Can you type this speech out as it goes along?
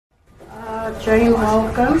Jane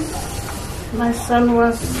Walker. My son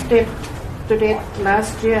was dead to death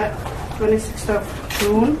last year, 26th of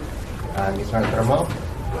June. This one, Rama.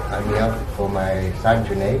 I'm here for my son,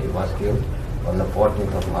 Junaid. He was killed on the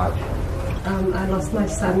 14th of March. I lost my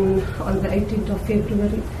son on the 18th of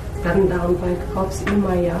February, gunned down by the cops in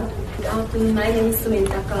my yard. Good afternoon, my name is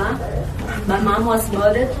Sumenta Kala. My mom was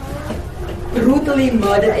murdered, brutally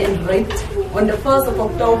murdered and raped on the 1st of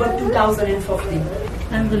October 2015.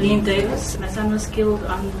 I'm Helene Davis. My son was killed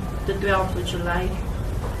on the 12th of July.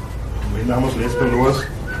 My naam is Les Loos.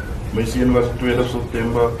 My seun was 2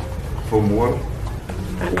 September vermoor.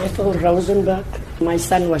 I'm Ethel Rosenberg. My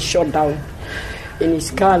son was shot down in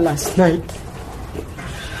his car last night.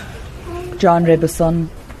 John Rebison,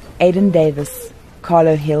 Aidan Davis,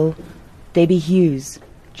 Carlo Hill, Debbie Hughes,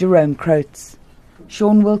 Jerome Croats,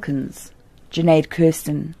 Sean Wilkins, Junaid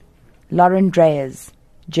Kirsten, Lauren Dreyers,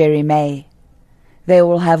 Jerry May. They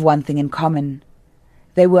all have one thing in common.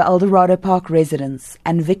 They were Eldorado Park residents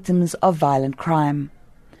and victims of violent crime.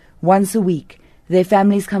 Once a week, their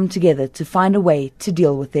families come together to find a way to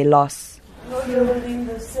deal with their loss.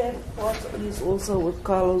 The sad part is also with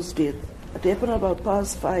Carlo's death. It happened about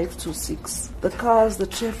past 5 to 6. The cars, the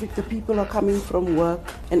traffic, the people are coming from work.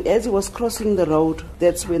 And as he was crossing the road,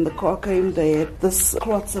 that's when the car came. They had this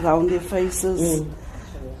clots around their faces.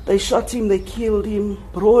 They shot him, they killed him.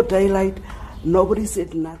 Broad daylight. Nobody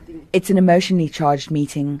said nothing. It's an emotionally charged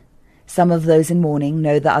meeting. Some of those in mourning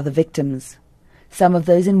know the other victims. Some of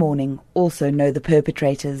those in mourning also know the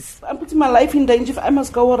perpetrators. I'm putting my life in danger if I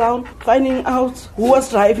must go around finding out who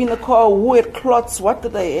was driving the car, who had clots, what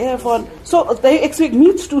did they have on. So they expect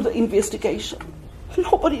me to do the investigation.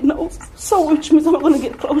 Nobody knows. So which means I'm not going to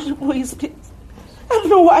get closure for his death. I don't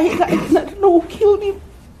know why he died. I don't know who killed him.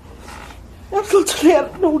 Absolutely, I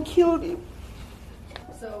don't know who killed him.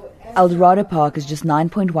 Eldorado Park is just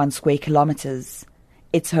 9.1 square kilometers.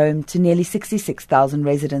 It's home to nearly 66,000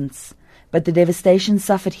 residents. But the devastation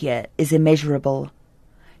suffered here is immeasurable.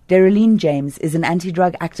 Darylene James is an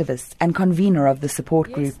anti-drug activist and convener of the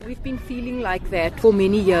support group. Yes, we've been feeling like that for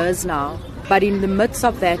many years now. But in the midst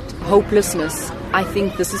of that hopelessness, I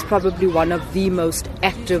think this is probably one of the most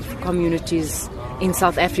active communities in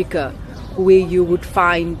South Africa, where you would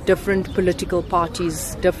find different political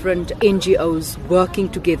parties, different NGOs working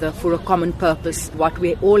together for a common purpose. What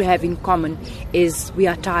we all have in common is we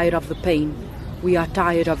are tired of the pain. We are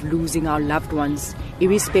tired of losing our loved ones,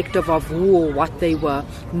 irrespective of who or what they were.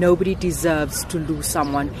 Nobody deserves to lose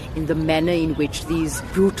someone in the manner in which these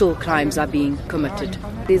brutal crimes are being committed.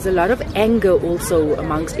 There's a lot of anger also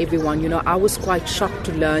amongst everyone. You know, I was quite shocked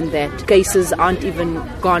to learn that cases aren't even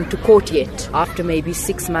gone to court yet after maybe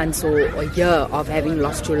 6 months or a year of having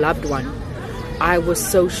lost your loved one. I was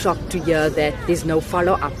so shocked to hear that there's no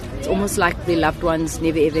follow-up. It's almost like their loved ones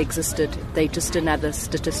never ever existed. They're just another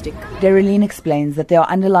statistic. Darylene explains that there are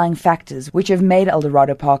underlying factors which have made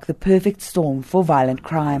Eldorado Park the perfect storm for violent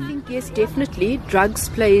crime. I think, yes, definitely. Drugs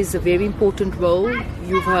plays a very important role.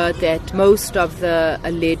 You've heard that most of the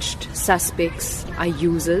alleged suspects are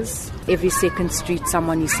users. Every second street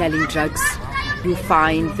someone is selling drugs. You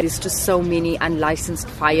find there's just so many unlicensed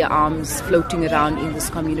firearms floating around in this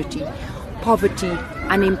community. Poverty,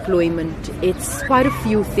 unemployment, it's quite a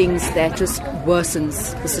few things that just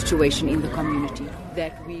worsens the situation in the community.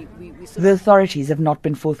 The authorities have not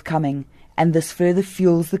been forthcoming, and this further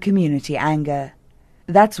fuels the community anger.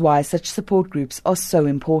 That's why such support groups are so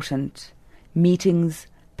important. Meetings,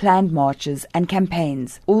 planned marches and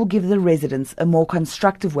campaigns all give the residents a more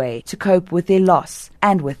constructive way to cope with their loss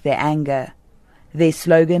and with their anger. Their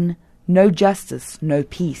slogan, "No justice, no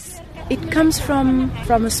peace." It comes from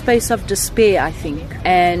a space of despair, I think,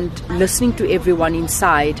 and listening to everyone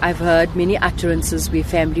inside. I've heard many utterances where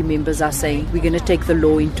family members are saying, we're going to take the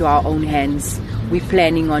law into our own hands. We're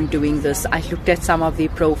planning on doing this. I looked at some of their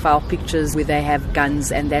profile pictures where they have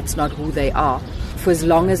guns, and that's not who they are. For as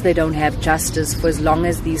long as they don't have justice, for as long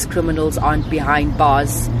as these criminals aren't behind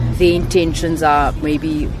bars, their intentions are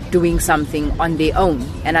maybe doing something on their own.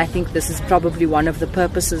 And I think this is probably one of the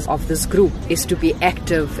purposes of this group, is to be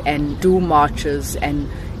active and do marches and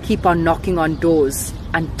keep on knocking on doors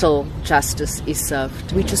until justice is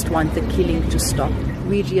served. We just want the killing to stop.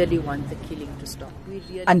 We really want the killing to stop.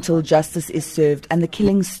 Until justice is served and the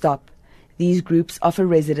killings stop, these groups offer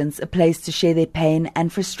residents a place to share their pain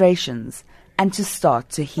and frustrations and to start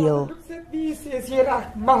to heal. Because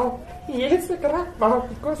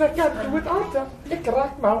I can't do without them.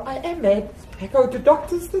 I am mad. I go to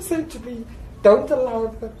doctors, they say to me, don't allow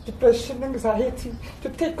the depression, anxiety to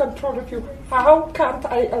take control of you. How can't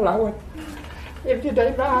I allow it? Every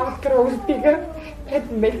day my heart grows bigger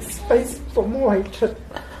and makes space for more hatred.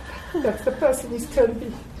 That's the person he's turned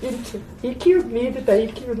me into. He killed me the day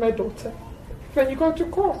he killed my daughter. When you go to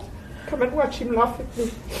court, come and watch him laugh at me.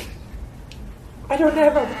 I don't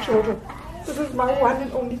have other children. This is my one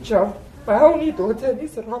and only child, my only daughter, and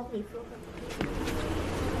he's robbed me from her.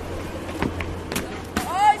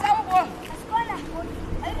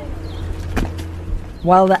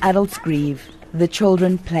 While the adults grieve, the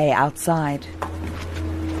children play outside.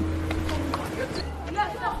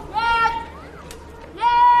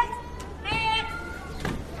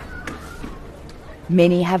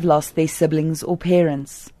 Many have lost their siblings or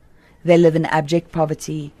parents. They live in abject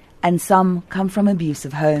poverty, and some come from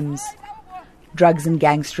abusive homes. Drugs and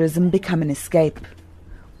gangsterism become an escape.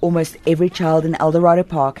 Almost every child in Eldorado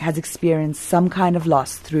Park has experienced some kind of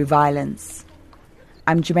loss through violence.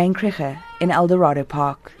 I'm Jermaine Krige in Eldorado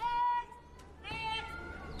Park.